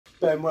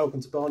Ben,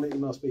 welcome to Barnet. You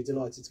must be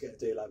delighted to get a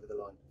deal over the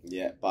line.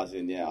 Yeah,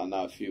 buzzing. Yeah, I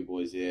know a few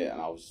boys here, and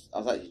I was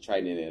actually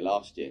training here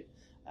last year,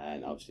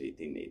 and obviously it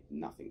didn't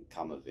nothing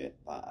come of it.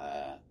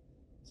 But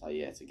so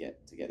yeah, to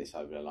get this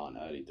over the line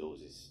early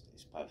doors is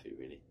perfect,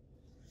 really.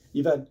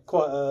 You've had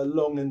quite a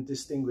long and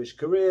distinguished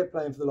career,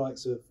 playing for the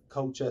likes of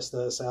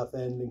Colchester,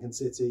 Southend, Lincoln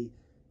City,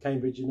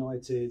 Cambridge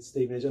United,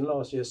 Stevenage, and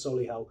last year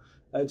Solihull.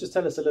 Just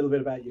tell us a little bit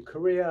about your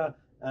career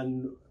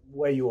and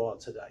where you are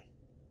today.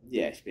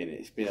 Yeah, it's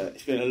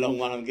been a long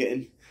one. I'm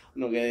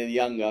not getting any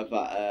younger,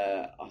 but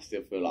I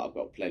still feel like I've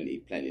got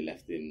plenty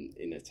left in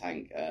the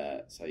tank.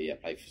 So yeah,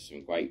 played for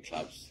some great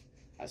clubs,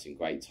 had some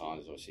great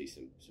times, obviously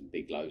some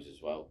big lows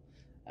as well.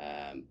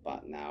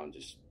 But now I'm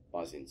just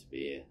buzzing to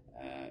be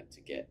here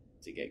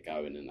to get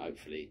going, and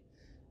hopefully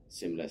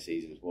similar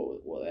seasons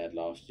what they had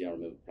last year. I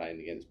remember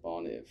playing against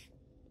Barnet,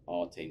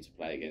 our team to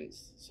play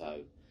against.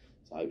 So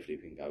hopefully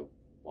we can go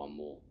one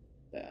more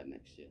better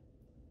next year.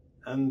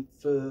 And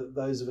for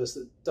those of us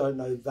that don't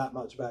know that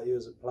much about you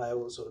as a player,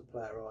 what sort of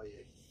player are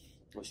you?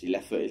 Obviously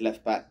left-footed,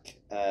 left-back,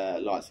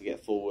 likes to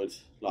get forward,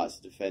 likes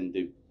to defend,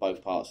 do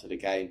both parts of the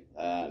game,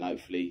 and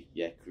hopefully,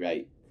 yeah,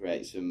 create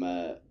some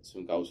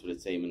goals for the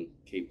team and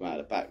keep them out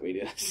of the back.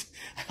 Really, that's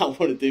I want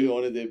to do. I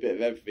want to do a bit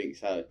of everything,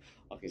 so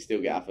I can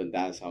still get up and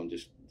down. So I'm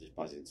just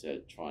buzzing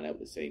to try and help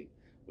the team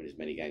win as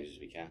many games as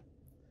we can.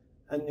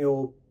 And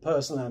your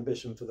personal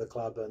ambition for the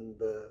club and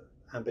the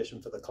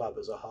ambition for the club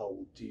as a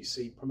whole, do you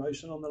see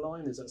promotion on the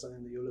line? Is that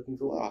something that you're looking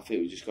for? Well, I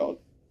think we just got to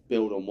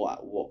build on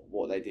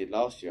what they did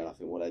last year, and I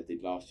think what they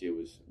did last year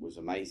was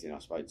amazing. I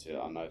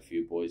know a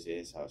few boys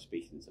here, so I was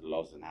speaking to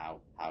Loz and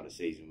how the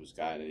season was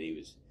going, and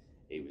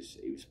he was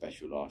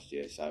special last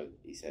year. So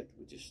he said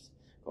we just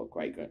got a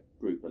great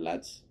group of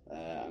lads,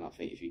 and I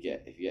think if you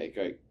get a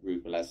great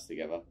group of lads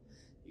together,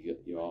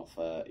 you're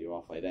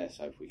halfway there.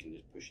 So if we can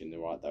just push in the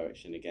right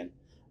direction again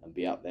and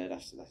be up there,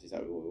 that's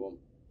exactly what we want.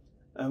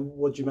 And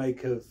what do you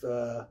make of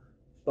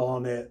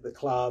Barnet, the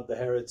club, the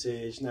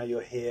heritage? Now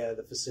you're here,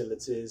 the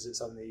facilities. It's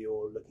something that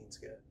you're looking to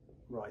get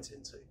right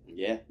into.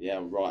 Yeah,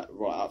 right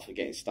up for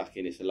getting stuck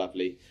in. It's a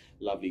lovely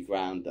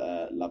ground,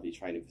 lovely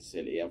training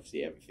facility.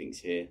 Obviously everything's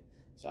here.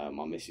 So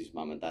my missus,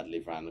 mum and dad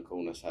live around the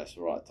corner, so it's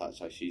the right touch.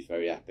 So she's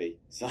very happy.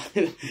 So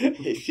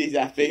if she's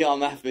happy, I'm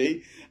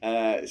happy.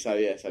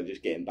 So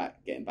just getting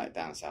back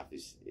down south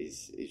is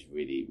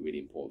really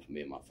important for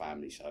me and my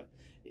family. So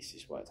it's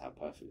just worked out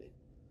perfectly.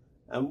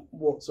 And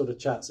what sort of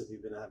chats have you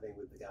been having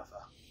with the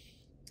gaffer?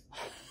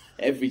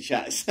 Every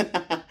chat.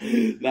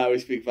 No, we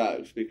speak about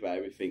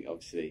everything.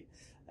 Obviously,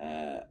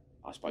 I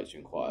spoke to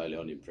him quite early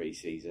on in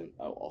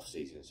off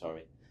season,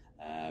 sorry,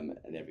 and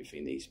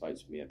everything that he spoke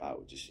to me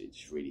about just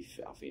really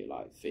fit. I think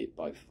it fit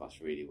both of us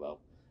really well,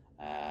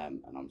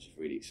 and I'm just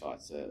really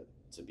excited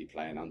to be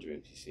playing under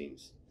him.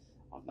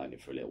 I've known him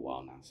for a little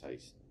while now, so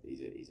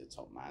he's a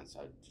top man.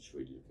 So just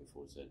really looking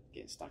forward to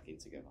getting stuck in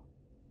together.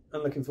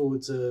 And looking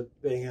forward to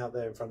being out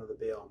there in front of the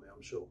B Army,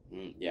 I'm sure.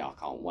 Yeah, I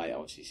can't wait.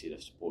 Obviously, see the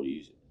support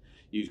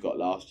you've got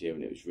last year,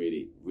 and it was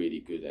really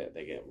good.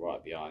 They get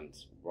right behind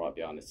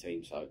the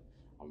team. So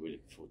I'm really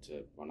looking forward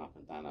to run up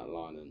and down that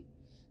line and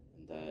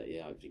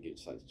yeah, hopefully give it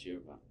something to cheer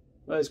about.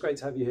 Well, it's great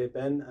to have you here,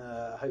 Ben.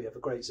 I hope you have a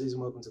great season.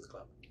 Welcome to the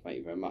club. Thank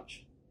you very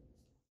much.